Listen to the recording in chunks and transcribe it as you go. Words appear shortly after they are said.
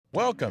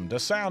Welcome to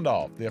Sound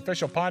Off, the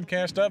official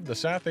podcast of the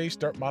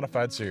Southeast Dirt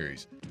Modified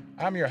Series.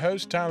 I'm your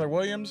host, Tyler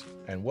Williams,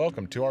 and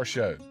welcome to our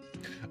show.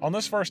 On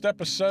this first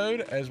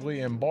episode, as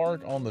we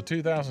embark on the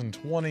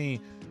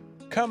 2020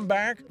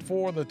 comeback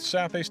for the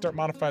Southeast Dirt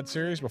Modified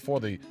Series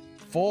before the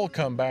full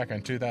comeback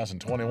in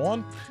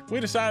 2021, we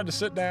decided to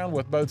sit down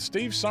with both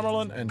Steve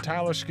Summerlin and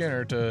Tyler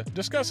Skinner to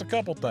discuss a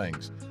couple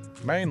things.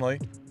 Mainly,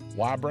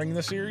 why bring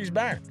the series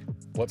back?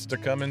 What's to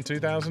come in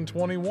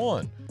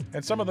 2021?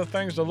 And some of the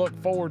things to look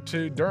forward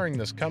to during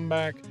this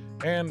comeback,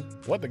 and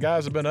what the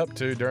guys have been up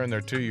to during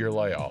their 2-year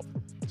layoff.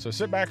 So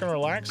sit back and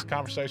relax.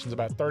 Conversation's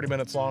about 30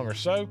 minutes long or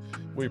so.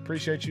 We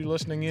appreciate you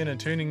listening in and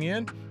tuning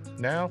in.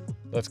 Now,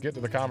 let's get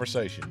to the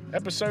conversation.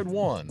 Episode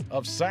 1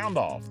 of Sound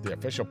Off, the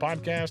official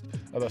podcast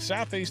of the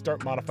Southeast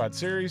Dirt Modified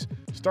Series,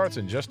 starts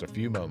in just a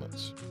few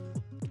moments.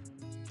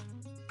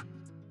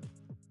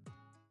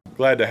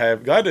 Glad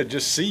to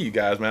just see you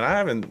guys, man. I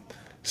haven't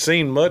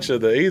seen much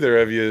of either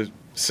of you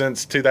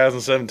since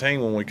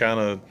 2017 when we kind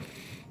of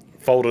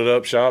folded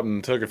up shop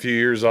and took a few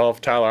years off.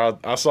 Tyler,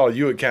 I saw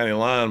you at County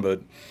Line,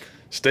 but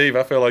Steve,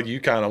 I feel like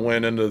you kind of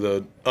went into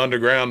the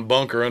underground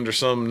bunker under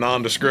some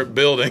nondescript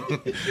building.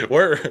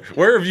 Where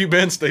have you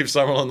been, Steve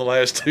Summerlin, the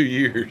last 2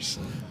 years?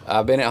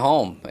 I've been at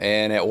home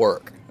and at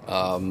work.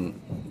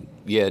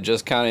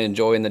 Just kind of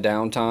enjoying the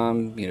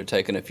downtime,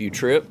 taking a few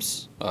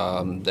trips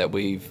that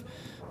we've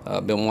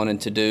been wanting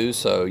to do.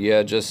 So,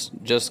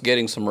 just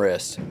getting some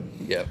rest.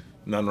 Yep.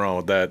 Nothing wrong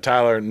with that.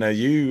 Tyler, now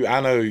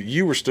I know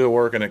you were still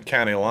working at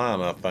County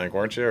Line, I think,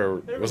 weren't you? Or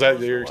was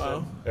that your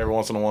extent? Every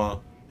once in a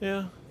while?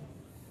 Yeah.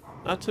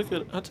 I took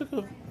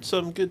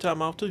some good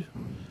time off too.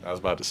 I was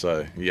about to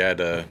say, you had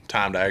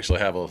time to actually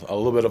have a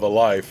little bit of a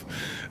life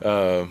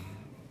and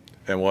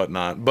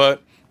whatnot.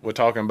 But we're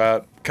talking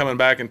about coming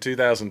back in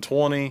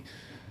 2020.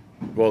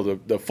 Well,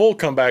 the full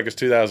comeback is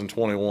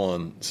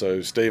 2021.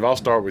 So, Steve, I'll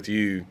start with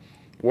you.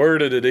 Where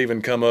did it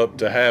even come up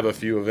to have a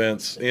few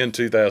events in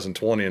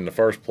 2020 in the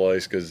first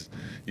place? Because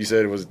you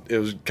said it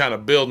was kind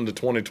of building to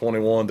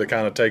 2021 to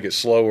kind of take it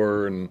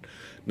slower and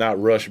not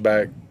rush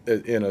back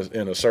in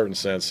a certain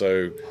sense.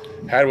 So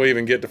how do we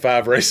even get to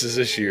 5 races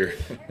this year?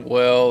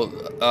 Well,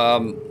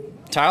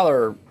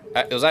 Tyler,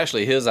 it was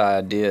actually his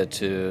idea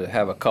to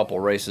have a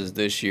couple races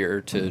this year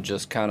to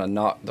just kind of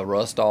knock the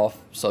rust off,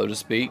 so to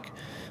speak.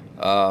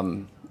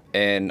 And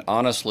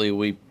honestly,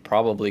 we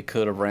probably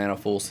could have ran a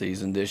full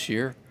season this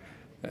year.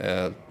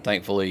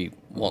 Thankfully,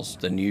 once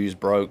the news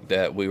broke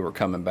that we were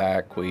coming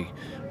back, we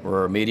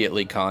were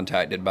immediately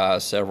contacted by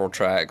several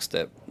tracks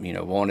that,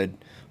 wanted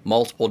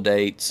multiple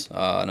dates.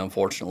 And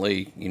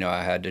unfortunately,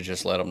 I had to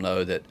just let them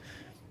know that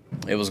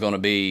it was going to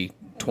be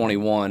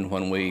 21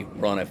 when we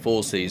run a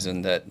full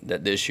season, that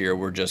this year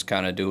we're just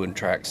kind of doing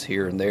tracks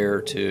here and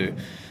there to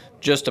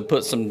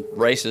put some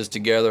races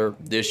together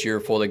this year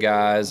for the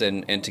guys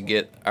and to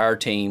get our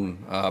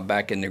team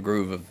back in the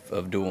groove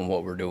of doing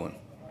what we're doing.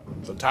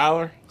 So,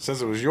 Tyler,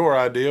 since it was your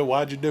idea,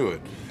 why'd you do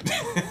it?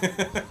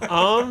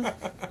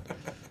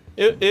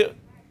 It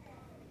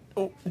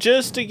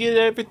just to get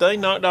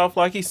everything knocked off,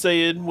 like he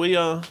said. We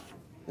so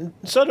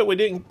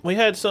that we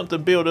had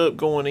something built up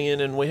going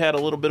in, and we had a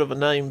little bit of a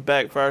name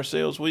back for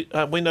ourselves. We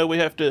know we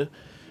have to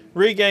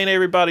regain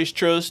everybody's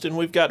trust, and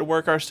we've got to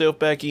work ourselves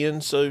back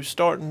in. So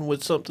starting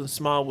with something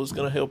small was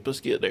going to help us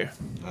get there.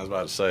 I was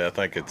about to say, I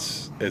think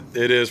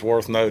it is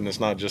worth noting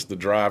it's not just the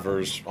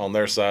drivers on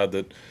their side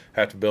that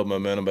have to build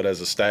momentum, but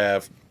as a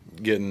staff,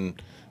 getting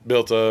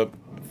built up,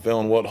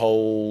 filling what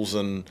holes,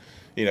 and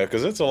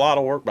because it's a lot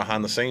of work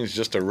behind the scenes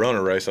just to run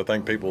a race. I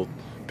think people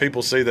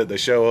see that they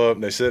show up,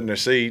 they sit in their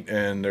seat,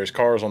 and there's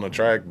cars on the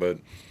track, but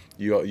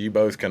you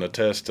both can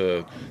attest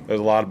to there's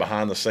a lot of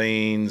behind the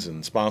scenes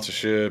and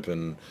sponsorship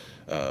and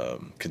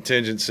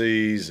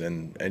contingencies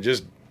and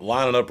just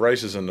lining up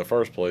races in the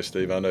first place.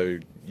 Steve, I know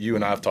you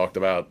and I have talked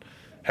about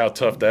how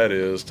tough that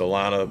is to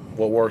line up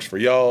what works for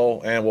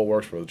y'all and what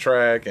works for the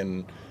track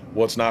and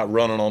what's not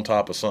running on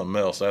top of something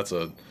else. That's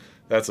a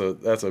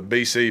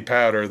BC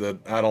powder that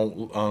I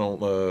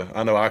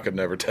know I could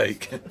never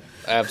take.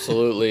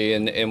 Absolutely,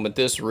 and with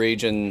this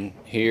region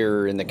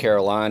here in the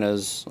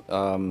Carolinas,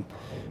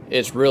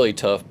 it's really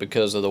tough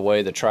because of the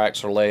way the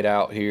tracks are laid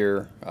out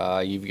here.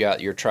 You've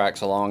got your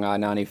tracks along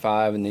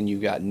I-95, and then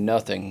you've got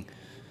nothing,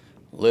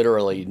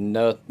 literally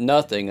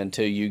nothing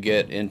until you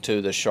get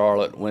into the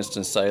Charlotte,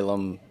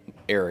 Winston-Salem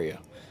area.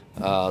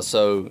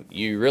 So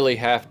you really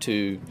have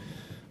to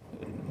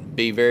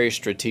be very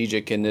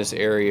strategic in this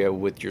area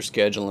with your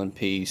scheduling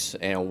piece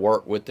and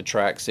work with the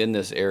tracks in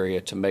this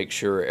area to make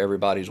sure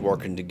everybody's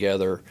working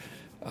together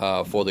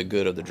for the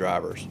good of the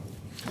drivers.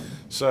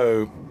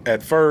 So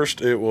at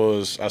first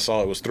I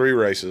saw it was 3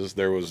 races.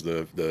 There was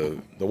the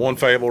one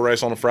Fayetteville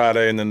race on a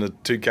Friday, and then the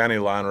 2 County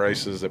Line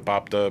races that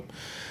popped up,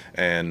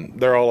 and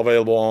they're all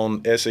available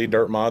on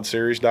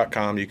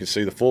sedirtmodseries.com. You can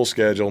see the full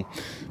schedule.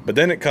 But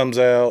then it comes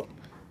out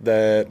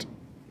that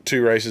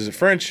 2 races at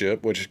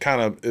Friendship, which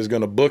kind of is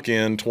going to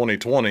bookend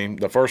 2020.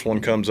 The first one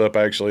comes up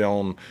actually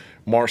on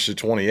March the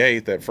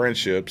 28th at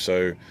Friendship.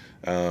 So,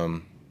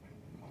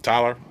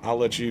 Tyler, I'll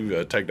let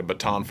you take the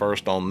baton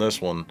first on this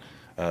one.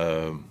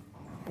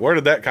 where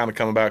did that kind of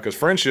come about? Because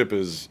Friendship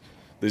is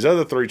these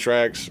other 3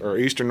 tracks are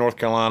Eastern North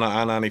Carolina,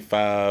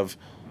 I-95.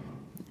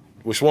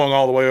 We swung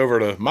all the way over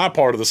to my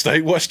part of the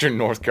state, Western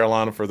North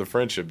Carolina, for the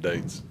Friendship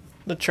dates.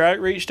 The track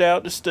reached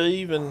out to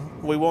Steve,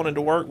 and we wanted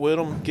to work with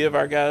them, give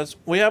our guys.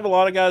 We have a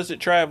lot of guys that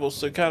travel,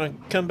 so kind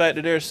of come back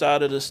to their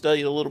side of the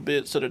state a little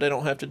bit so that they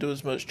don't have to do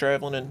as much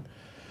traveling, and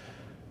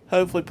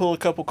hopefully pull a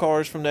couple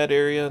cars from that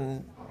area,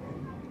 and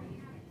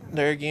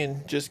there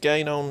again, just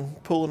gain on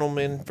pulling them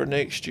in for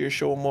next year,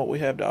 show them what we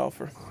have to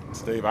offer.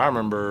 Steve, I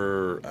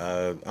remember,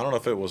 I don't know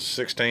if it was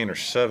 16 or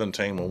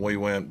 17 when we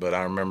went, but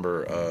I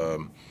remember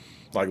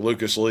like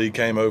Lucas Lee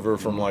came over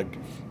from like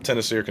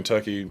Tennessee or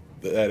Kentucky,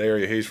 that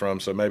area he's from,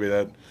 so maybe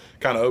that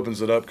kind of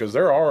opens it up, because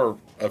there are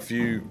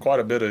quite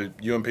a bit of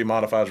UMP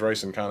modifieds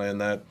racing kind of in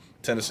that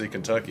Tennessee,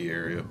 Kentucky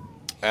area.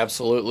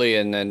 Absolutely,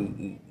 and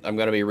then I'm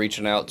going to be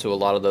reaching out to a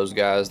lot of those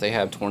guys. They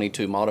have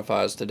 22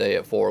 modifieds today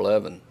at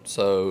 411,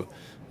 so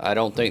I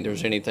don't think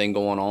there's anything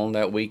going on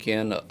that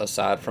weekend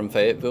aside from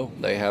Fayetteville.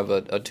 They have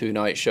a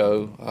 2-night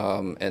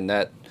show, and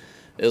that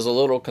is a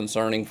little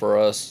concerning for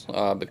us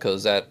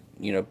because that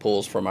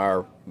pulls from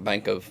our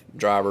bank of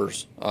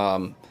drivers.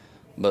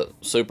 But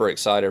super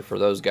excited for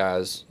those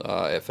guys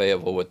at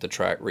Fayetteville with the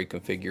track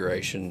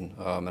reconfiguration,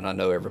 and I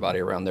know everybody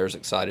around there is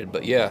excited.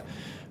 But yeah,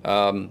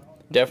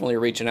 definitely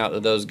reaching out to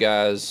those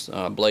guys.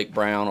 Blake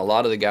Brown, a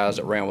lot of the guys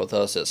that ran with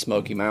us at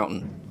Smoky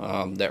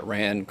Mountain, that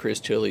ran Chris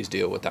Chili's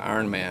deal with the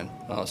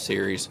Ironman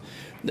series.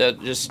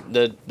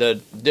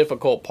 The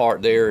difficult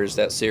part there is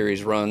that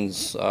series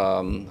runs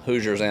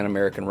Hoosiers and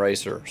American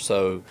Racer.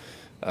 So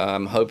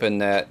I'm hoping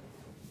that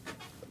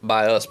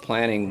by us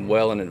planning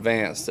well in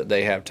advance that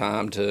they have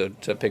time to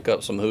pick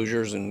up some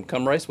Hoosiers and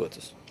come race with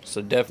us.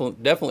 So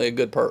definitely a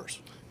good purse.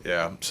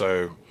 Yeah,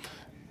 so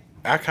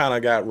I kind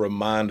of got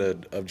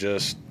reminded of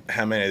just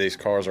how many of these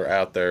cars are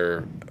out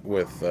there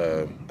with,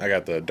 I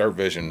got the Dirt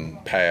Vision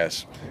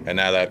Pass, and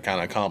now that kind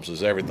of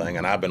encompasses everything.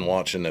 And I've been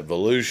watching at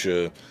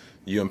Volusia,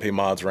 UMP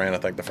Mods ran, I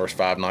think, the first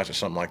 5 nights or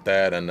something like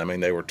that. And, I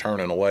mean, they were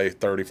turning away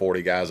 30,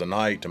 40 guys a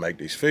night to make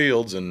these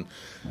fields. And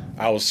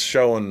I was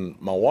showing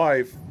my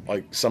wife,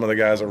 like, some of the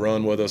guys that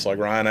run with us, like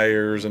Ryan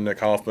Ayers and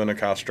Nick Hoffman and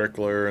Kyle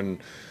Strickler and,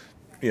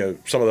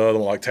 some of the other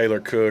ones like Taylor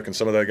Cook, and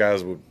some of the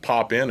guys would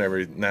pop in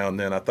every now and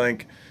then. I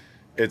think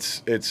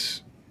it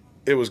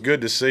was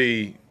good to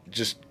see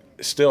just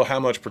still how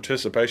much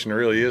participation there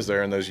really is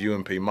there in those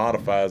UMP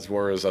modifieds,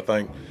 whereas I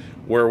think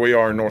where we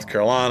are in North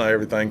Carolina,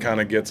 everything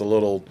kind of gets a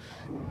little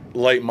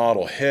late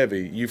model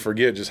heavy. You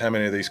forget just how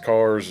many of these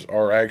cars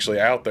are actually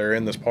out there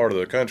in this part of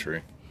the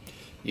country.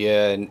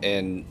 Yeah,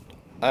 and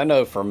I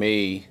know for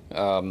me,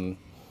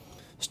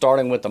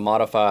 starting with the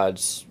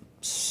modifieds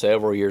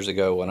several years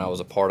ago when I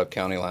was a part of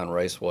County Line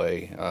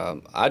Raceway,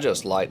 I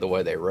just like the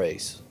way they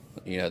race.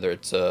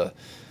 It's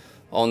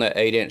on that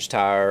 8-inch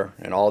tire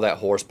and all that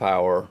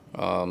horsepower,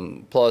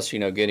 plus,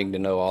 getting to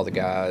know all the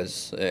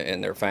guys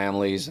and their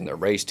families and their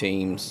race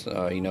teams.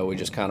 We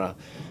just kind of,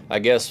 I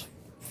guess,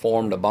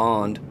 formed a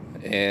bond,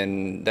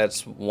 and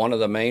that's one of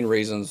the main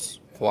reasons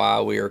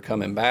why we are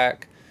coming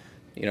back.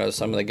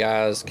 Some of the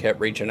guys kept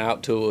reaching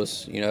out to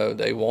us.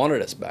 They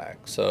wanted us back.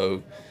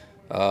 So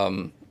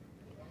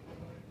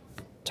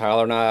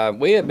Tyler and I,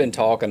 we had been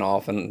talking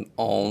off and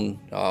on.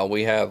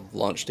 We have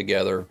lunch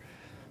together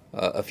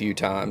a few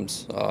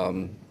times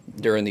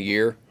during the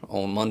year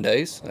on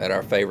Mondays at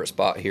our favorite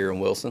spot here in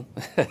Wilson.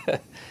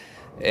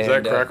 Is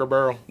that Cracker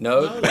Barrel?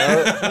 No.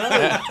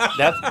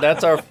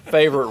 That's our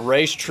favorite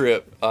race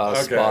trip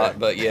spot.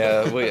 But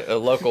yeah, a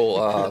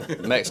local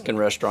Mexican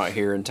restaurant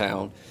here in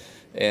town,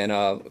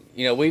 and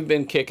we've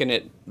been kicking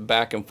it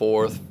back and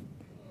forth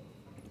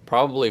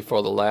probably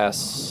for the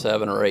last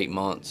 7 or 8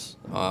 months.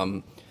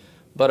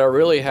 But I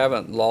really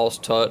haven't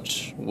lost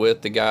touch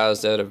with the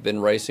guys that have been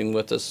racing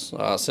with us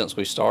since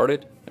we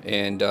started.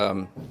 And,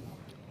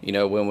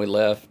 when we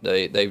left,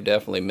 they've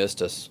definitely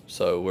missed us.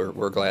 So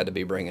we're glad to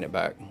be bringing it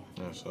back.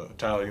 Yeah, so,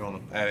 Tyler, you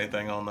want to add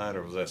anything on that,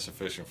 or was that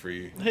sufficient for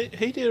you?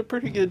 He did a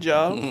pretty good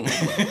job.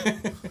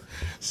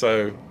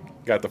 So,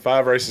 got the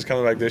 5 races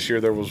coming back this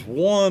year. There was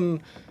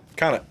one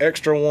kind of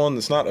extra one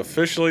that's not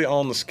officially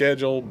on the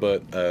schedule,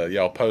 but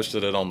y'all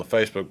posted it on the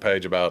Facebook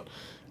page about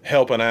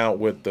helping out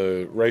with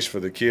the Race for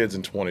the Kids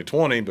in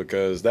 2020,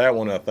 because that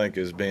one I think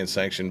is being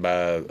sanctioned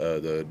by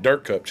the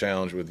Dirt Cup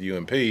Challenge with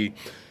UMP,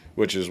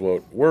 which is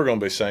what we're going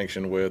to be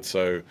sanctioned with.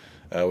 So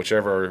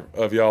whichever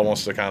of y'all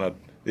wants to kind of,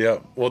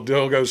 we'll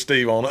go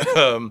Steve on it.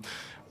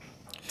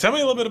 Tell me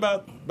a little bit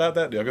about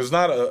that deal, because it's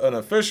not an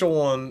official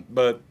one,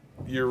 but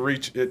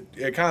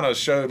it kind of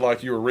showed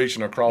like you were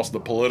reaching across the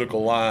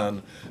political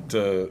line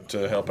to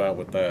help out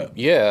with that.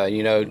 Yeah,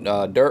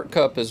 Dirt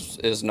Cup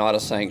is not a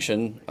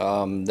sanction.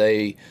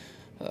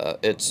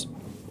 It's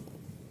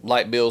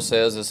like Bill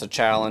says, it's a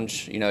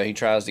challenge. He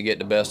tries to get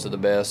the best of the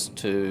best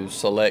to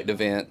select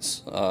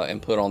events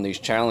and put on these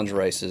challenge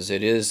races.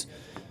 It is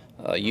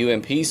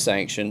UMP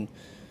sanctioned.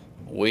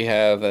 We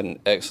have an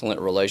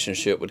excellent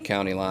relationship with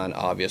County Line,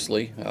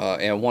 obviously,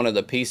 and one of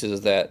the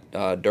pieces that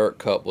Dirt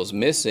Cup was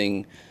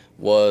missing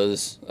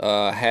was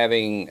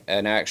having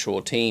an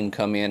actual team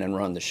come in and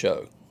run the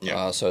show.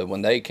 Yeah. So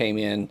when they came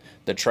in,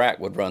 the track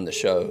would run the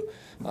show.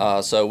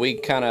 So we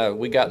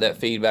got that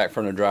feedback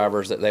from the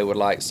drivers that they would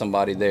like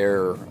somebody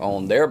there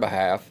on their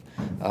behalf.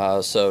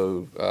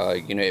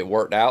 It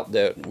worked out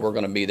that we're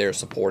going to be there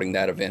supporting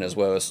that event as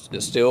well.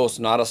 It's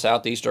not a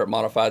Southeast Dirt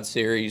Modified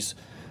Series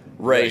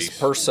race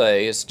per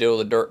se. It's still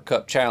the Dirt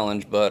Cup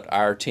Challenge, but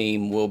our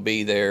team will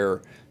be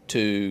there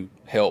to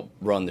help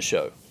run the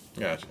show.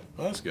 Gotcha.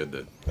 Well, that's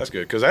good. That's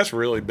good because that's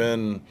really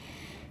been.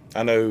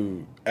 I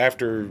know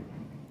after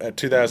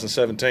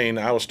 2017,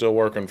 I was still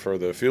working for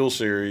the Fuel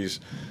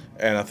Series,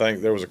 and I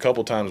think there was a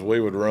couple times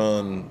we would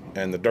run,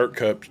 and the Dirt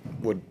Cup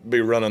would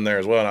be running there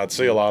as well. And I'd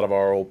see a lot of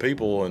our old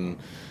people, and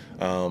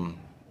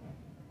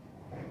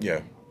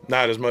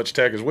not as much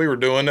tech as we were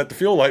doing at the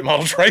Fuel Late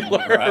Model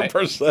trailer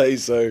per se.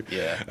 So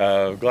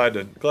glad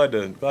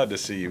to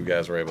see you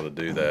guys were able to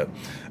do that.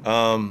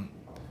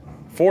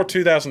 For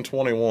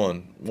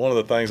 2021, one of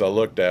the things I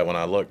looked at when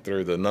I looked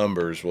through the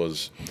numbers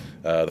was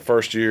the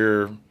first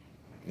year,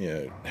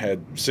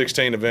 had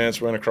 16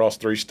 events, went across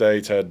 3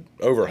 states, had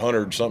over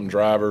 100-something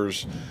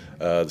drivers.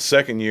 The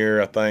second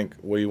year, I think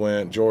we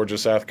went Georgia,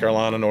 South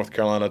Carolina, North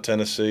Carolina,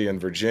 Tennessee,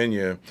 and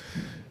Virginia.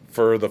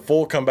 For the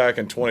full comeback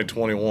in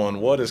 2021,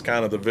 what is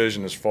kind of the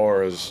vision as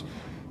far as,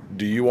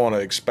 do you want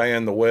to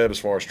expand the web as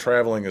far as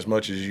traveling as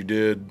much as you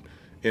did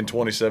in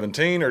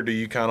 2017, or do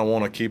you kind of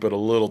want to keep it a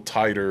little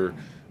tighter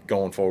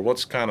going forward?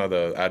 What's kind of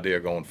the idea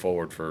going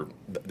forward for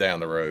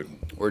down the road?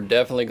 We're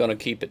definitely going to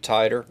keep it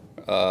tighter.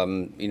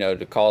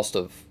 The cost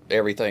of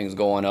everything's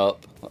going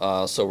up,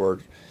 so we're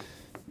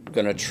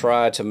going to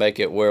try to make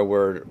it where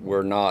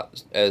we're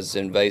not as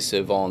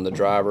invasive on the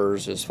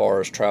drivers as far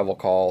as travel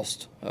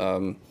cost.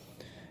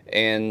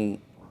 And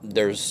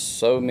there's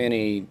so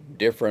many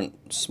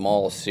different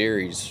small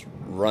series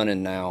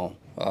running now.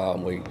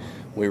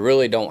 We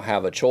really don't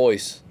have a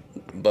choice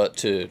but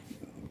to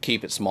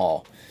keep it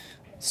small.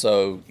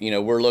 So,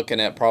 we're looking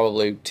at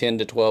probably 10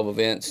 to 12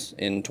 events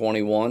in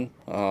 21,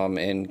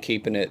 and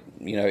keeping it,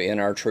 in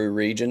our true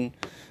region.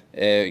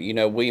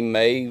 We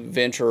may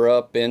venture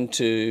up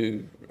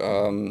into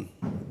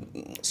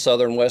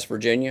southern West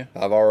Virginia.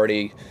 I've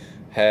already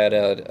had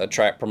a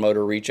track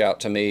promoter reach out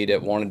to me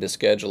that wanted to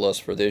schedule us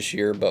for this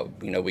year,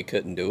 but, we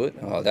couldn't do it.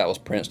 That was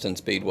Princeton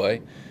Speedway.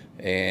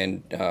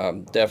 And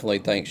definitely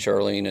thank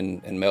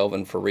Shirlene and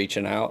Melvin for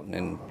reaching out,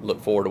 and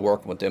look forward to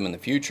working with them in the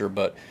future.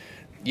 But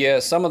yeah,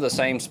 some of the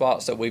same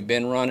spots that we've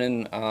been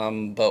running,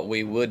 but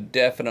we would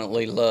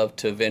definitely love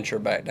to venture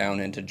back down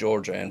into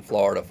Georgia and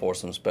Florida for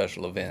some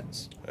special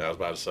events. Yeah, I was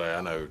about to say, I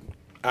know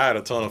I had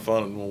a ton of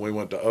fun when we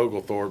went to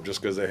Oglethorpe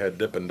just because they had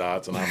Dippin'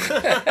 Dots, and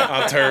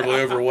I'm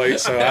terribly overweight,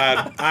 so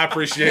I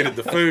appreciated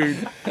the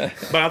food.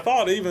 But I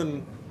thought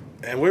and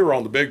we were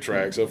on the big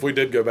track, so if we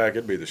did go back,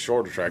 it'd be the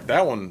shorter track.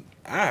 That one,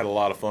 I had a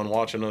lot of fun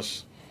watching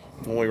us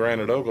when we ran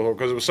at Oglethorpe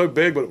because it was so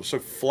big, but it was so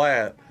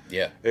flat.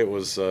 Yeah, it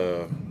was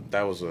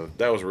that was a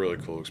really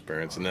cool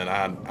experience. And then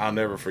I'll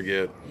never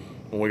forget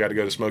when we got to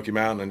go to Smoky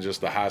Mountain and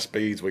just the high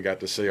speeds we got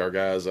to see our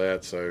guys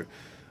at. So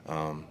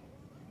I'm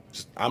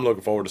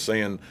looking forward to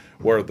seeing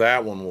where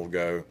that one will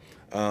go.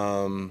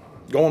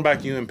 Going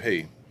back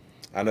UMP,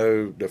 I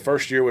know the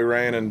first year we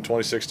ran in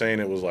 2016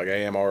 it was like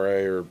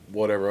AMRA or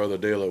whatever other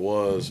deal it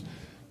was.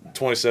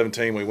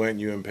 2017 we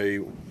went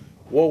UMP.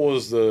 What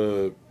was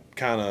the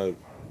kind of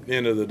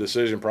end of the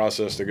decision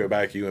process to go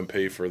back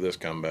UMP for this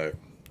comeback?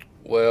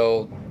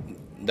 Well,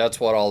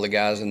 that's what all the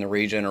guys in the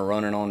region are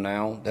running on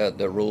now,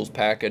 the rules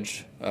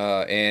package.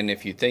 And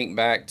if you think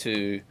back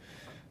to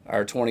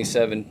our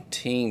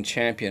 2017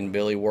 champion,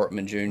 Billy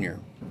Workman Jr.,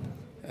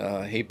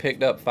 he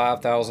picked up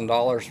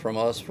 $5,000 from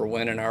us for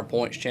winning our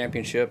points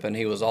championship, and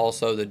he was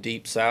also the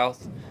Deep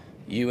South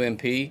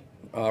UMP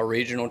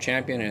regional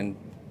champion and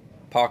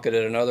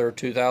pocketed another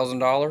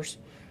 $2,000.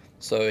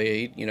 So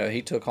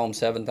he took home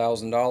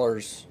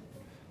 $7,000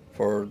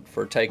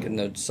 for taking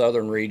the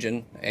southern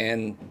region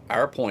and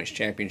our points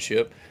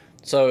championship.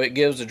 So it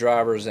gives the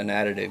drivers an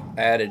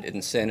added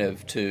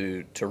incentive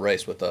to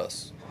race with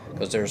us,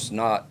 because there's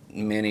not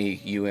many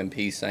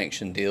UMP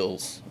sanctioned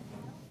deals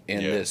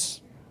in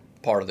this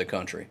part of the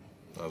country.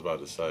 I was about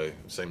to say, it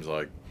seems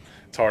like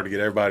it's hard to get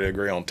everybody to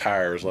agree on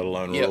tires, let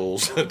alone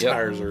rules.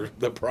 Tires are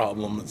the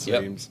problem, it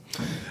seems.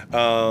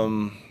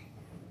 One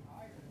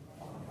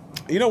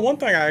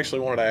thing I actually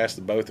wanted to ask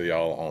the both of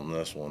y'all on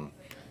this one.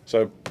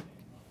 So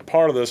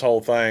part of this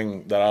whole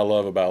thing that I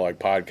love about like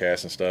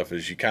podcasts and stuff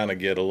is you kind of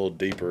get a little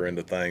deeper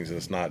into things, and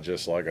it's not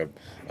just like a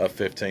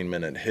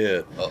 15-minute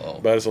hit,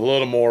 but it's a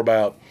little more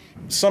about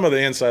some of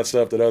the inside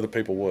stuff that other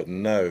people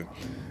wouldn't know.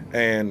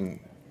 And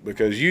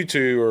because you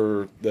two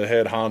are the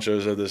head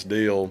honchos of this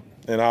deal,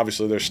 and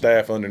obviously there's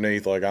staff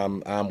underneath, like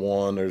I'm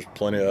one, there's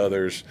plenty of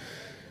others,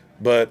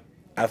 but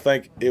I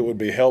think it would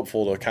be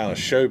helpful to kind of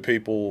show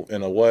people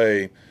in a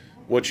way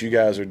what you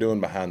guys are doing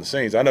behind the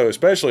scenes. I know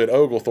especially at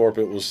Oglethorpe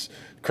it was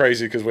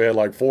crazy because we had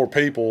like 4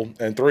 people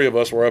and 3 of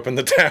us were up in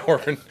the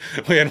tower, and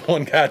we had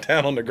one guy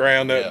down on the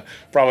ground that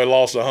probably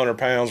lost 100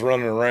 pounds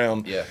running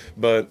around.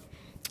 But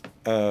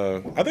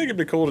I think it'd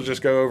be cool to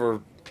just go over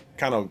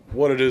kind of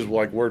what it is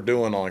like we're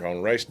doing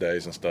on race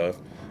days and stuff.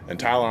 And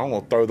Tyler, I'm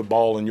going to throw the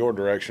ball in your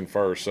direction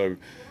first. So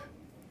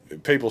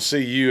people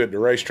see you at the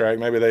racetrack.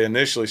 Maybe they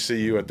initially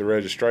see you at the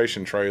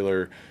registration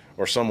trailer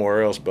or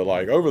somewhere else. But,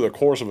 like, over the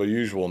course of a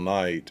usual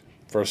night,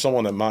 for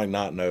someone that might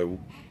not know,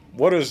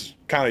 what is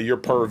kind of your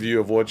purview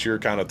of what you're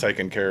kind of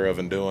taking care of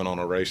and doing on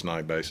a race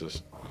night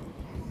basis?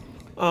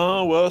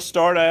 Well,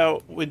 start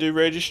out, we do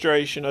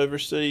registration,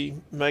 oversee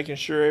making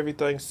sure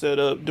everything's set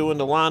up, doing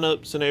the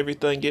lineups and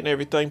everything, getting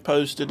everything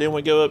posted. Then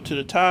we go up to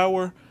the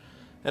tower,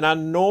 and I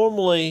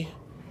normally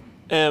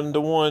am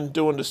the one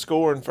doing the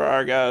scoring for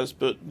our guys,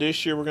 but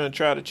this year we're going to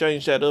try to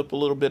change that up a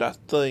little bit, I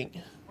think.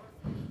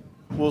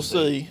 We'll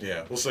see.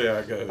 Yeah, we'll see how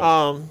it goes.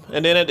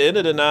 And then at the end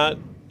of the night,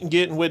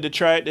 getting with the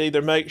track to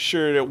either make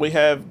sure that we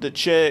have the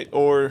check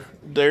or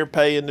they're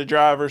paying the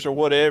drivers or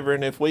whatever,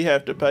 and if we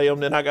have to pay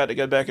them, then I got to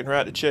go back and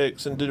write the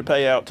checks and do the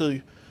payout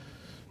too.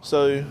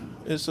 So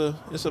it's a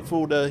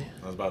full day.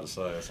 I was about to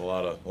say it's a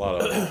lot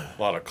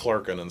of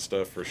clerking and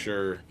stuff for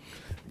sure.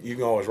 You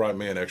can always write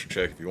me an extra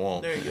check if you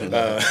want. There you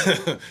go.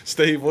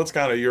 Steve, what's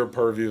kind of your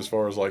purview as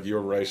far as like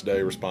your race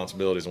day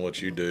responsibilities and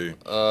what you do,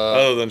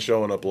 other than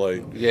showing up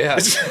late? Yeah.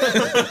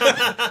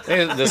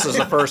 This is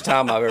the first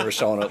time I've ever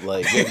shown up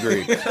late. Good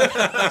grief.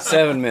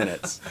 7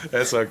 minutes.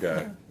 That's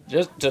okay.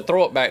 Just to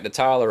throw it back to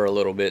Tyler a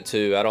little bit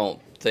too, I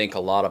don't think a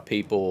lot of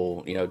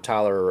people,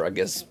 Tyler, I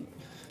guess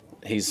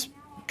he's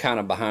kind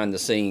of behind the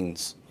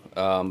scenes,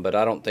 but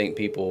I don't think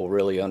people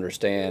really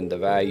understand the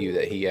value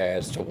that he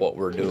adds to what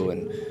we're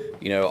doing.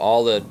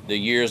 All the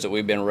years that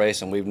we've been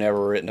racing, we've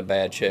never written a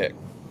bad check.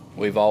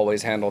 We've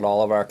always handled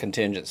all of our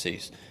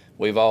contingencies.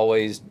 We've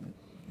always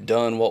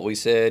done what we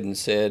said and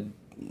said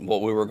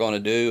what we were going to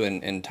do,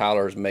 and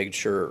Tyler's made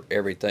sure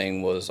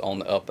everything was on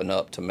the up and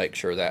up to make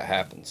sure that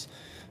happens.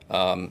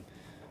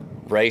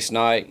 Race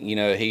night,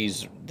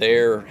 he's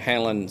there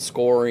handling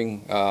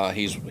scoring.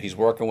 He's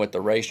working with the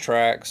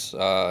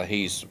racetracks.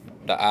 He's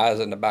the eyes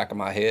in the back of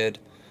my head.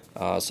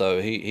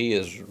 So he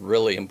is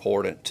really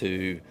important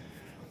to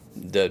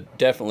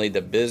definitely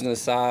the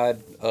business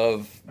side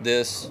of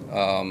this.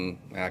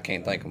 I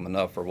can't thank him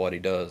enough for what he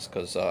does,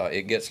 because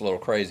it gets a little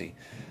crazy.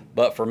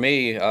 But for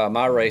me,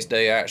 my race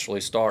day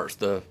actually starts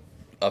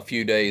a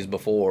few days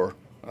before.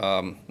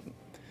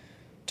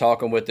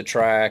 Talking with the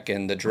track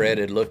and the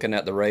dreaded looking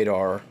at the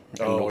radar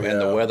and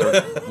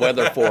the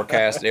weather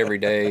forecast every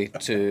day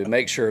to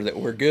make sure that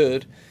we're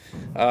good.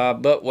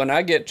 But when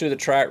I get to the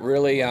track,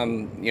 really,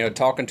 I'm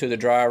talking to the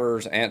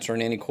drivers,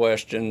 answering any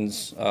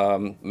questions,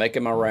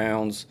 making my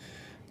rounds.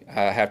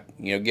 I have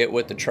get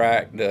with the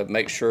track to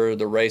make sure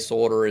the race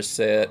order is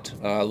set.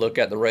 Look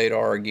at the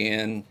radar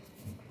again.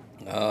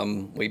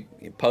 We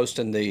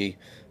posting the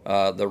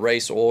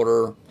race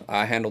order.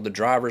 I handle the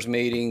drivers'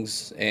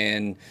 meetings,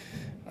 and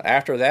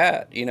after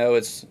that,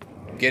 it's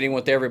getting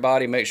with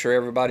everybody, make sure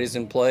everybody's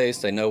in place,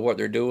 they know what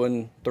they're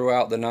doing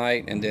throughout the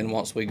night, and then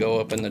once we go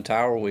up in the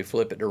tower, we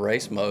flip it to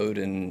race mode,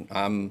 and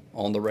I'm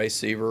on the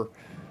receiver,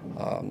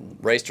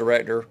 race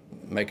director,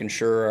 making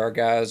sure our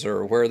guys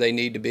are where they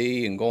need to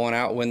be and going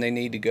out when they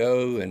need to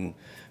go, and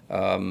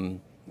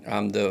I'm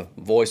the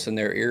voice in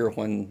their ear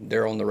when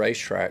they're on the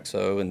racetrack.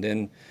 So, and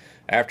then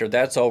after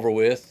that's over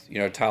with,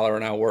 Tyler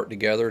and I work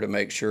together to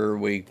make sure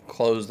we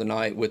close the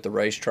night with the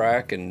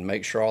racetrack and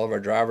make sure all of our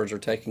drivers are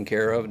taken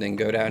care of, and then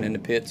go down in the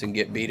pits and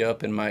get beat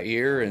up in my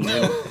ear, and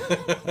then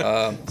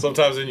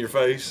sometimes in your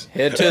face.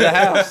 Head to the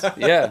house.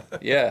 Yeah.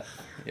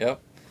 Yep.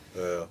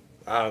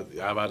 I'm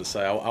about to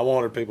say, I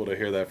wanted people to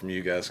hear that from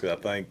you guys, because I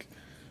think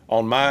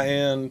on my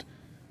end,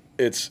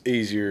 it's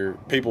easier.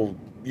 People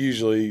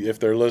usually, if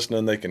they're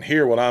listening, they can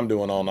hear what I'm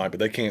doing all night, but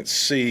they can't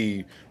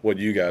see what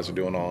you guys are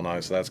doing all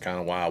night. So that's kind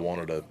of why I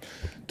wanted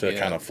to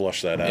kind of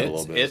flush that out a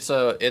little bit.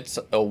 It's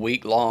a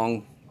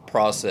week-long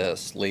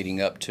process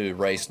leading up to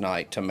race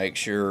night to make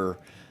sure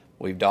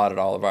we've dotted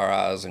all of our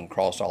I's and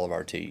crossed all of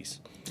our T's.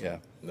 Yeah.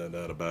 No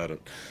doubt about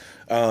it.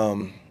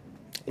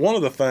 One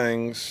of the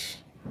things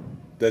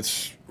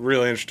that's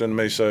really interesting to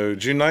me, so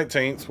June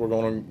 19th, we're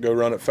going to go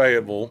run at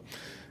Fayetteville.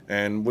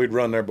 And we'd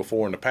run there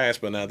before in the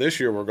past, but now this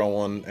year we're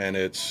going, and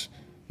it's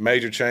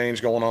major change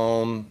going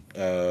on,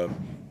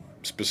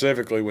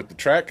 specifically with the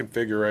track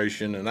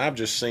configuration. And I've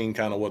just seen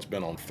kind of what's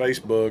been on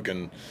Facebook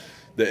and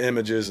the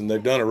images, and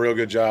they've done a real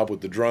good job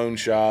with the drone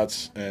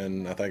shots.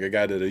 And I think a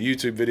guy did a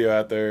YouTube video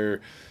out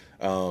there.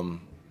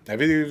 Have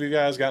either of you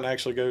guys gotten to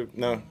actually go?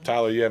 No,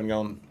 Tyler, you haven't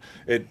gone.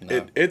 It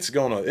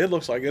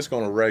looks like it's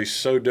gonna race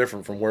so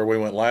different from where we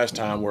went last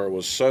time, where it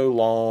was so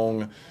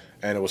long.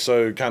 And it was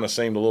so kind of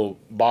seemed a little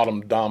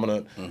bottom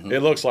dominant. Mm-hmm.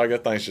 It looks like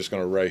that thing's just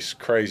going to race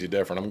crazy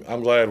different.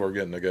 I'm glad we're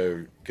getting to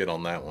go get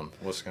on that one.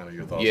 What's kind of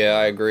your thoughts? Yeah,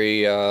 I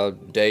agree.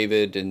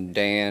 David and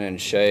Dan and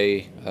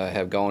Shay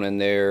have gone in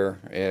there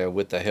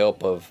with the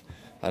help of,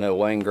 I know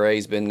Wayne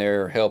Gray's been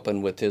there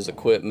helping with his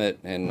equipment,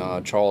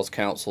 and Charles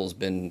Council's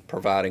been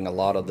providing a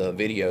lot of the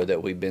video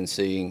that we've been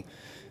seeing.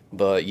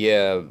 But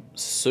yeah,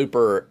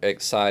 super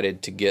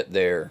excited to get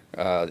there.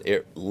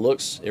 It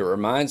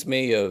reminds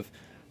me of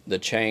the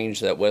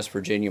change that West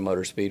Virginia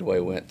Motor Speedway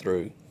went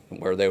through,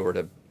 where they were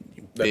the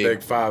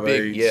big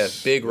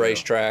 5/8, big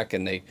racetrack,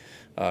 and they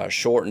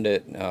shortened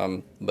it.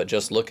 But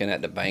just looking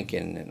at the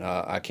banking,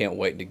 I can't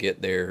wait to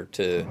get there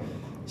to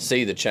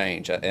see the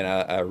change. And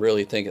I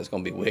really think it's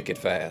going to be wicked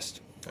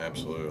fast.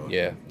 Absolutely.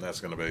 Yeah. That's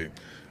going to be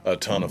a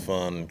ton of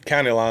fun.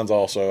 County line's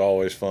also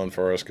always fun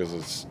for us because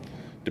it's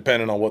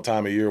depending on what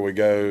time of year we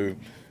go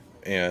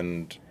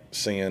and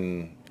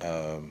seeing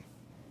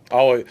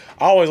I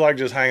always like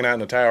just hanging out in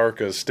the tower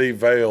because Steve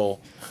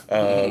Vale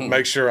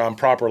makes sure I'm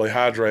properly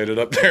hydrated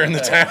up there in the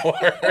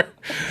tower.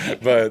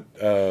 But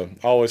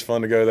always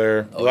fun to go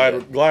there.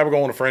 Glad we're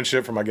going to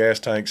Friendship for my gas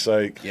tank's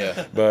sake.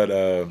 Yeah. But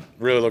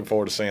really looking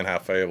forward to seeing how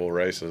Fayetteville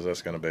races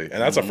that's going to be.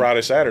 And that's a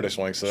Friday Saturday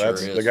swing, so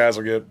that's the guys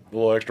will get a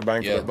little extra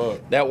bang for their buck.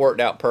 That worked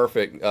out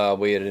perfect.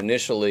 We had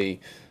initially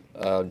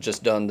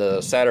just done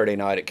the Saturday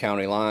night at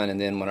County Line, and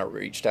then when I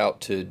reached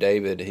out to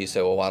David, he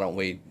said, well, why don't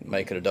we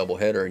make it a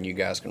doubleheader and you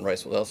guys can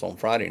race with us on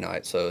Friday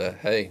night? So,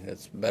 hey,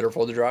 it's better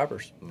for the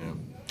drivers. Yeah.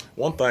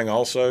 One thing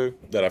also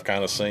that I've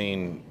kind of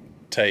seen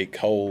take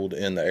hold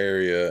in the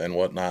area and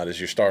whatnot is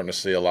you're starting to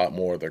see a lot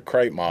more of the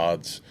crate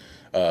mods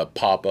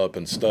pop up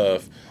and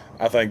stuff.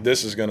 I think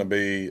this is going to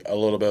be a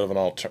little bit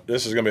of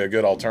this is going to be a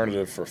good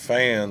alternative for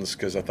fans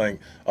because I think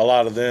a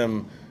lot of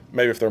them,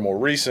 maybe if they're more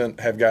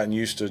recent, have gotten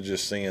used to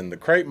just seeing the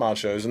crate mod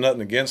shows, and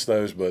nothing against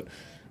those, but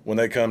when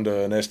they come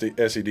to an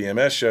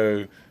SEDMS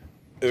show,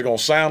 it's going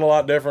to sound a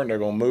lot different. They're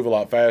going to move a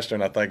lot faster,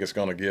 and I think it's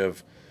going to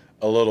give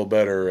a little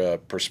better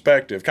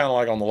perspective. Kind of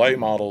like on the late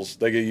models,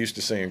 they get used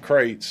to seeing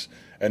crates,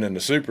 and then the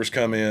supers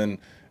come in,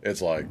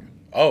 it's like,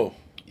 oh,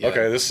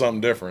 okay, this is something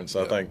different.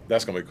 So I think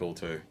that's going to be cool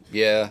too.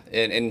 Yeah,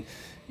 and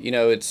you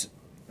know, it's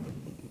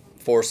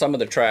for some of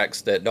the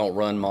tracks that don't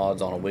run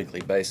mods on a weekly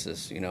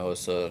basis, you know,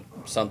 it's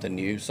something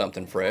new,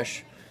 something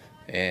fresh.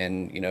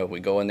 And, you know, we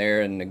go in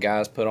there and the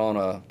guys put on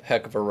a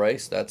heck of a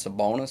race. That's a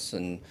bonus.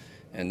 And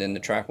then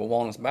the track will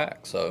want us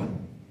back. So,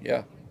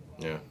 yeah.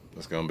 Yeah,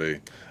 it's going to be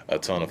a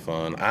ton of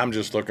fun. I'm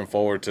just looking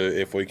forward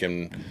to if we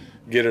can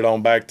get it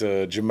on back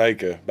to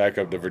Jamaica, back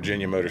up to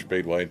Virginia Motor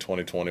Speedway in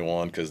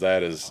 2021, because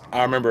that is,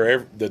 I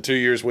remember the 2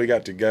 years we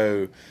got to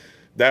go,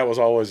 that was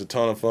always a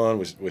ton of fun.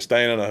 We're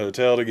staying in a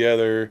hotel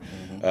together.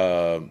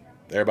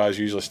 Everybody's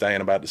usually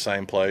staying about the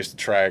same place. The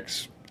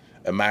track's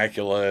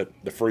immaculate.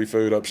 The free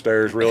food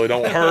upstairs really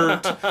don't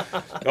hurt.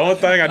 The only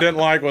thing I didn't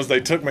like was they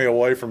took me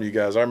away from you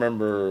guys. I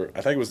remember,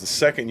 I think it was the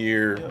second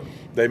year,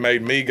 they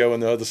made me go in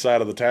the other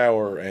side of the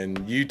tower,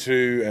 and you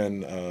two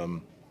and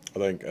I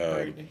think,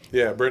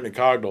 Brittany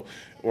Cogdell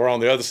were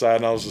on the other side,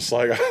 and I was just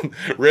like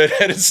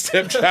redheaded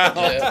stepchild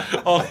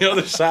on the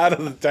other side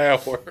of the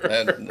tower.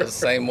 The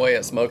same way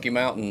at Smoky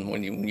Mountain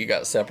when you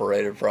got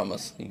separated from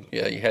us.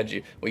 Yeah, you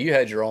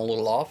had your own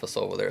little office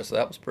over there, so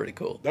that was pretty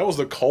cool. That was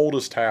the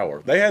coldest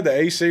tower. They had the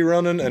AC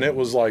running, and it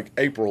was like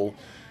April,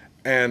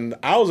 and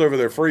I was over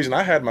there freezing.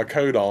 I had my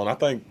coat on. I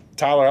think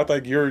Tyler,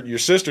 your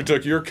sister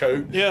took your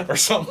coat or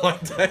something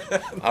like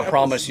that. I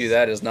promise you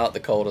that is not the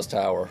coldest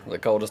tower. The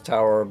coldest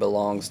tower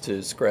belongs to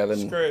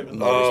Screven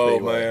Motor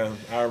Speedway. Man,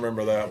 I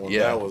remember that one.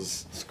 Yeah. That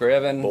was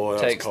Screven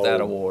takes that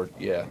award.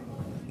 Yeah,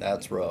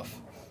 that's rough.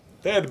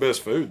 They had the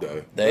best food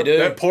though. They do.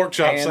 That pork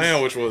chop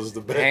sandwich was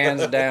the best.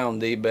 Hands down,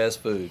 the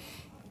best food.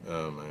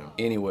 Oh man.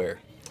 Anywhere.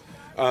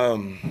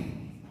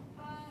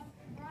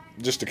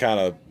 Just to kind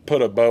of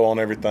put a bow on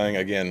everything,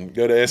 again,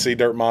 go to SE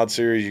Dirt Mod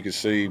Series. You can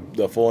see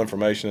the full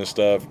information and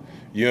stuff.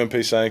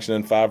 UMP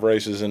sanctioning 5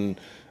 races in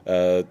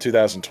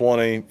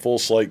 2020, full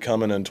slate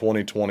coming in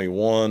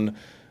 2021.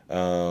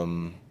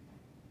 Could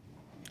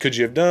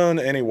you have done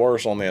any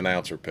worse on the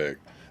announcer pick?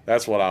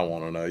 That's what I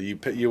want to know.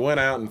 You went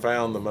out and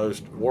found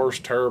the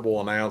worst terrible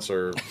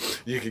announcer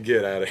you could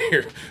get out of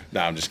here.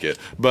 No, I'm just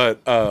kidding.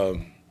 But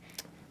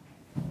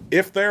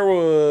if there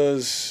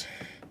was,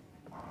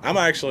 I'm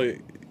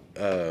actually.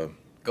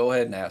 Go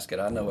ahead and ask it.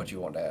 I know what you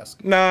want to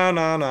ask. No, I'm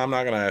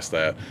not going to ask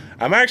that.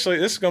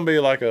 This is going to be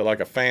like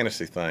a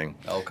fantasy thing.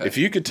 Okay. If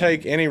you could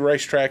take any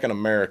racetrack in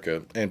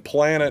America and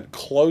plan it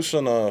close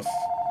enough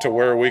to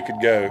where we could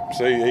go.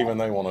 See, even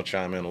they want to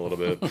chime in a little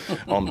bit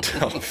on the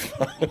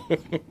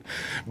telephone.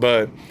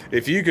 But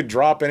if you could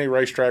drop any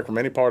racetrack from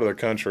any part of the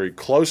country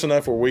close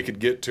enough where we could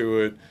get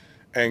to it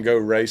and go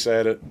race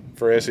at it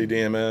for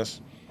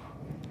SEDMS,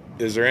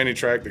 is there any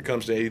track that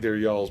comes to either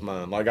of y'all's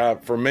mind?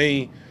 For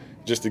me,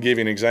 just to give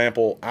you an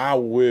example, I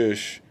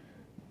wish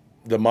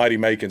the Mighty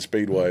Macon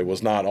Speedway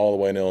was not all the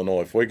way in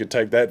Illinois. If we could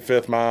take that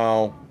 5th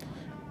mile,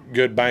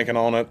 good banking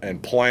on it,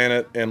 and plan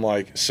it in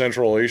like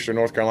central or eastern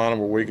North Carolina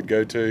where we could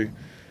go to,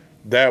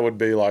 that would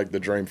be like the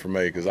dream for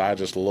me because I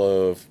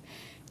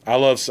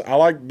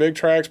like big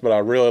tracks, but I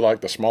really like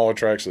the smaller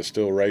tracks that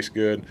still race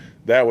good.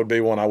 That would be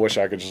one I wish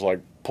I could just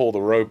like pull the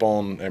rope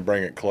on and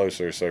bring it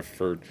closer. So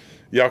for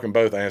y'all can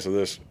both answer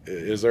this.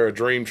 Is there a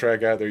dream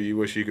track out there you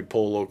wish you could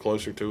pull a little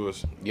closer to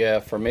us? Yeah,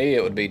 for me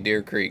it would be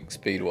Deer Creek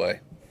Speedway.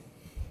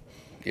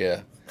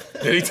 Yeah.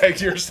 Did he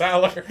take yours,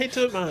 Tyler? He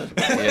took mine.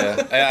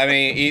 Yeah. I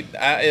mean,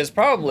 it's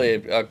probably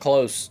a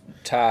close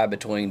tie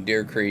between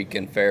Deer Creek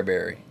and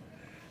Fairbury.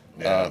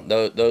 Yeah.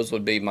 Those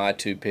would be my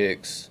 2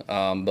 picks.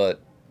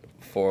 But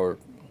for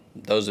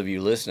those of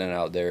you listening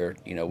out there,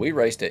 you know, we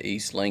raced at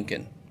East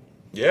Lincoln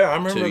Yeah, I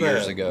remember 2 that.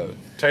 years ago.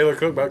 Taylor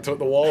Cookback took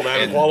the wall down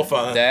in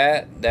qualifying.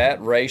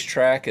 That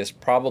racetrack is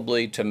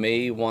probably, to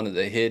me, one of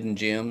the hidden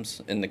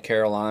gems in the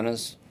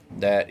Carolinas,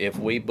 that if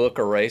we book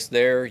a race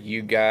there,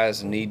 you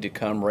guys need to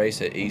come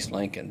race at East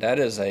Lincoln. That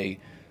is a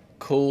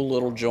cool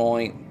little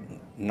joint,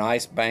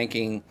 nice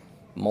banking,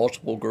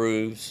 multiple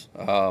grooves.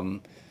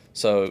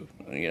 So,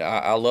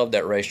 I love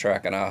that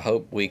racetrack, and I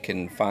hope we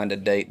can find a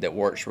date that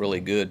works really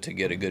good to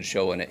get a good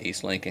showing at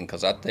East Lincoln,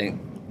 because I think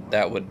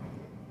that would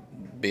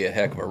be a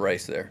heck of a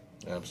race there.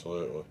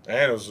 Absolutely.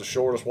 And it was the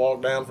shortest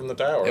walk down from the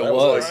tower. It That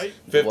was. like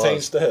 15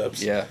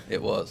 steps. Yeah,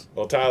 it was.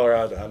 Well, Tyler,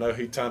 I know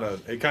he kind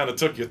of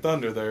took your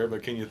thunder there,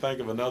 but can you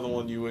think of another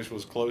one you wish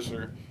was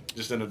closer,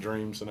 just in a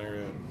dream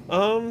scenario?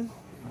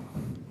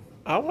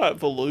 I like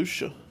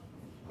Volusia.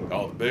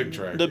 Oh, the big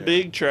track. The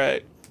big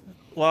track.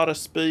 A lot of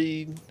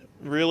speed,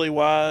 really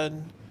wide,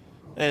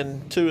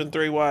 and 2 and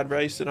 3 wide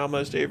racing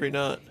almost every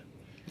night.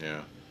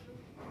 Yeah.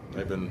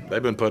 They've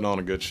been putting on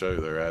a good show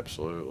there,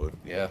 absolutely.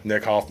 Yeah.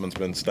 Nick Hoffman's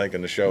been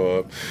stinking to show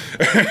up,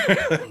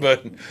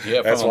 but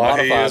Yeah, that's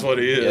why he is what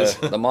he is.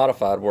 Yeah, the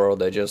modified world,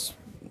 they just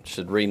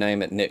should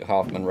rename it Nick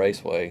Hoffman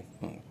Raceway.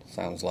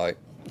 Sounds like.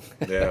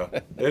 Yeah,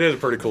 it is a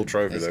pretty cool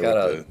trophy. It's there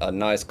got a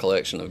nice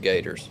collection of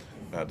gators.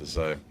 I have to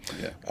say.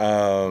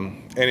 Yeah.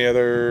 Any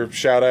other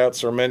shout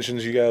outs or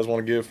mentions you guys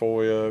want to give before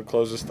we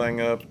close this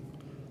thing up?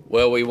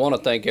 Well, we want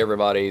to thank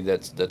everybody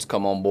that's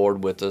come on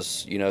board with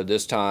us.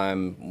 This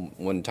time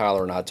when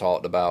Tyler and I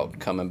talked about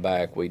coming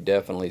back, we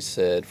definitely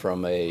said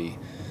from a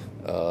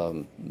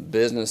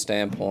business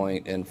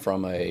standpoint and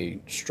from a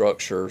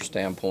structure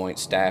standpoint,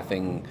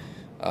 staffing,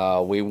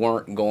 we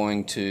weren't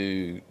going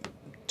to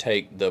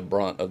take the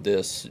brunt of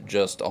this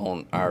just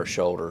on our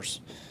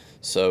shoulders.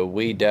 So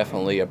we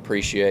definitely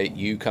appreciate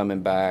you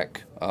coming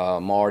back,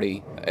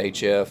 Marty,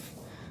 HF,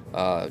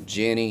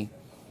 Jenny,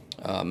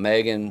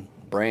 Megan,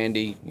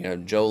 Brandy,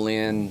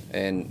 Jolynn.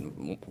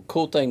 And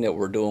cool thing that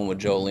we're doing with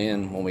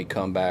Jolynn when we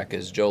come back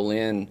is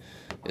Jolynn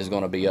is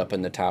going to be up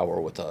in the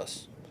tower with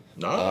us.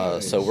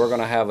 Nice. So we're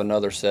going to have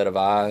another set of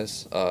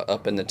eyes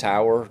up in the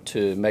tower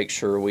to make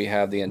sure we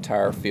have the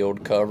entire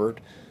field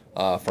covered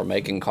for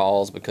making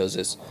calls, because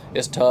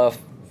it's tough.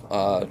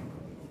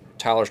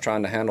 Tyler's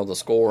trying to handle the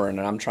scoring,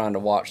 and I'm trying to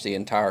watch the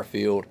entire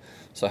field.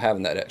 So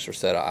having that extra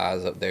set of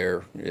eyes up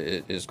there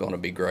is going to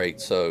be great.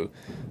 So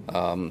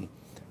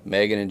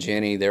Megan and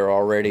Jenny, they're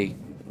already,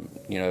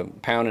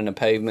 pounding the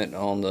pavement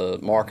on the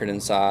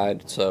marketing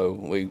side. So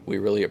we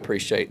really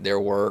appreciate their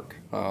work.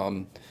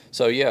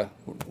 So yeah,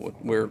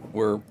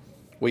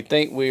 we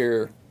think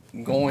we're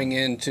going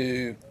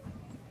into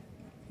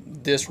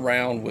this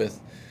round with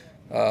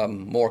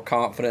more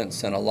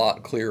confidence and a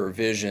lot clearer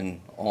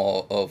vision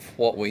of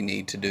what we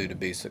need to do to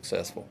be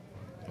successful.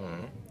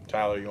 Mm-hmm.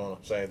 Tyler, you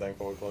want to say anything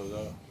before we close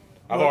out?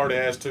 I've already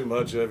asked too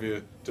much of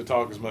you to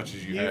talk as much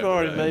as you have. You've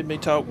already made me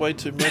talk way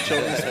too much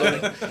on this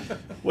thing.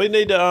 We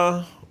need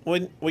to.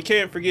 We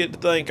can't forget to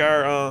thank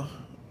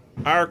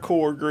our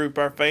core group,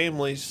 our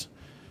families,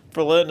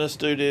 for letting us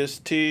do this.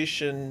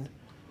 Tish and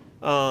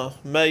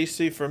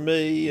Macy for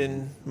me,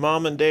 and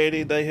Mom and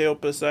Daddy, they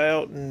help us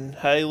out, and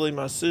Haley,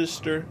 my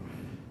sister.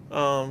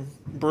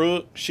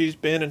 Brooke, she's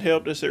been and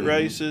helped us at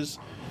races.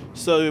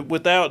 So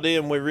without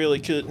them, we really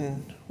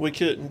couldn't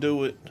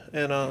do it.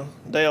 And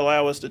they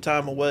allow us the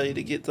time away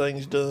to get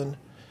things done.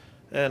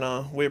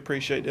 And we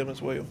appreciate them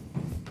as well.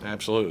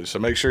 Absolutely. So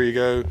make sure you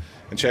go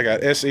and check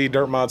out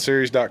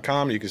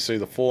sedirtmodseries.com. You can see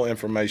the full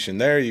information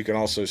there. You can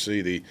also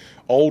see the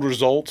old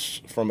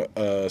results from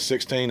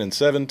 16 and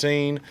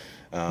 17.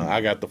 I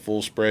got the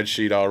full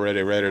spreadsheet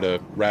already ready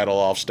to rattle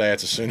off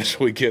stats as soon as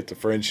we get to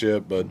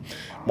Friendship. But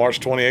March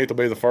 28th will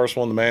be the first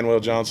one, the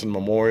Manuel Johnson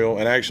Memorial.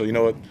 And actually, you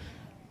know what?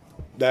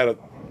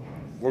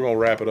 We're going to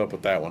wrap it up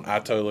with that one. I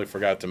totally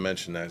forgot to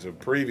mention that. So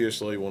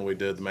previously, when we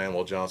did the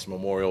Manuel Johnson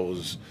Memorial, it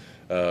was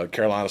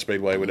Carolina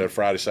Speedway. We did a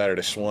Friday,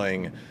 Saturday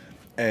swing.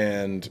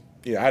 And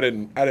I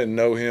didn't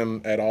know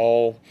him at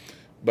all,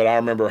 but I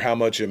remember how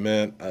much it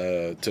meant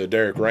to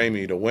Derek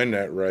Ramey to win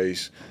that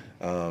race.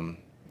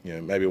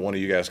 Maybe one of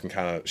you guys can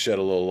kind of shed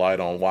a little light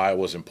on why it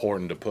was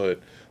important to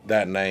put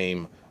that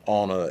name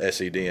on a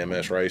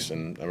SEDMS race,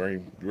 and I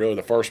mean, really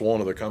the first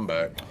one of the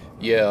comeback.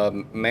 Yeah,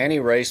 Manny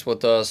raced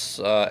with us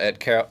at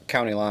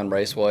County Line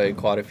Raceway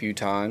quite a few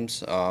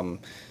times,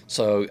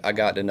 so I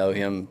got to know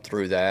him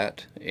through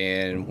that.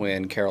 And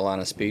when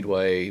Carolina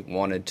Speedway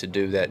wanted to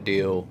do that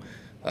deal,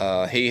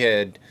 he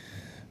had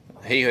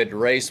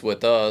raced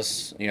with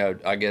us,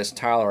 I guess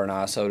Tyler and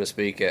I, so to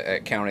speak,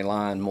 at County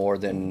Line more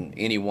than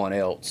anyone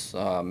else.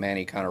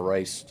 Manny kind of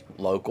raced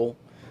local,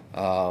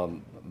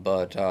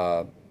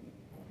 but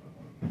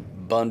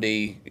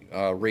Bundy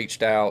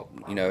reached out.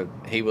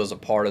 He was a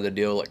part of the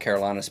deal at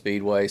Carolina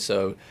Speedway,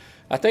 so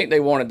I think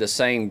they wanted the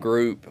same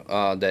group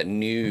that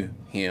knew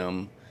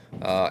him,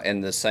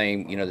 and the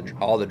same,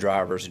 all the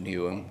drivers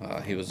knew him.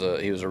 He was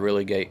a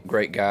really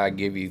great guy.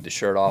 Give you the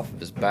shirt off of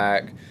his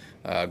back.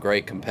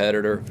 Great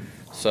competitor.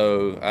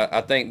 So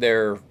I think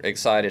they're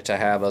excited to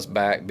have us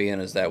back, being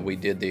as that we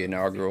did the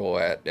inaugural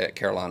at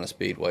Carolina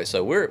Speedway.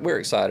 So we're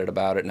excited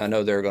about it, and I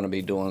know they're going to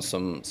be doing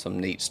some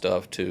neat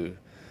stuff to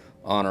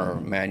honor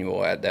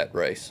Manuel at that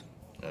race.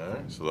 All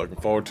right, so looking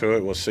forward to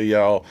it. We'll see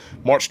y'all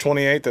March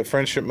 28th at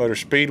Friendship Motor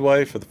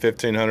Speedway for the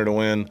 1,500 to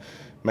win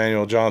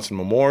Manuel Johnson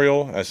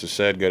Memorial. As I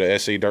said, go to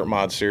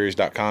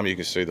sedirtmodseries.com. You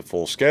can see the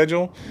full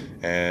schedule.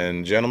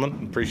 And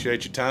gentlemen,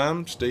 appreciate your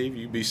time. Steve,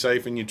 you be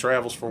safe in your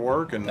travels for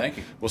work. And thank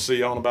you. We'll see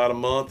you all in about a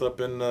month up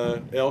in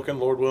Elkin,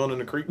 Lord willing,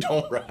 and the creek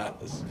don't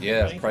rise.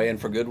 Yeah, praying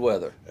for good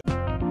weather.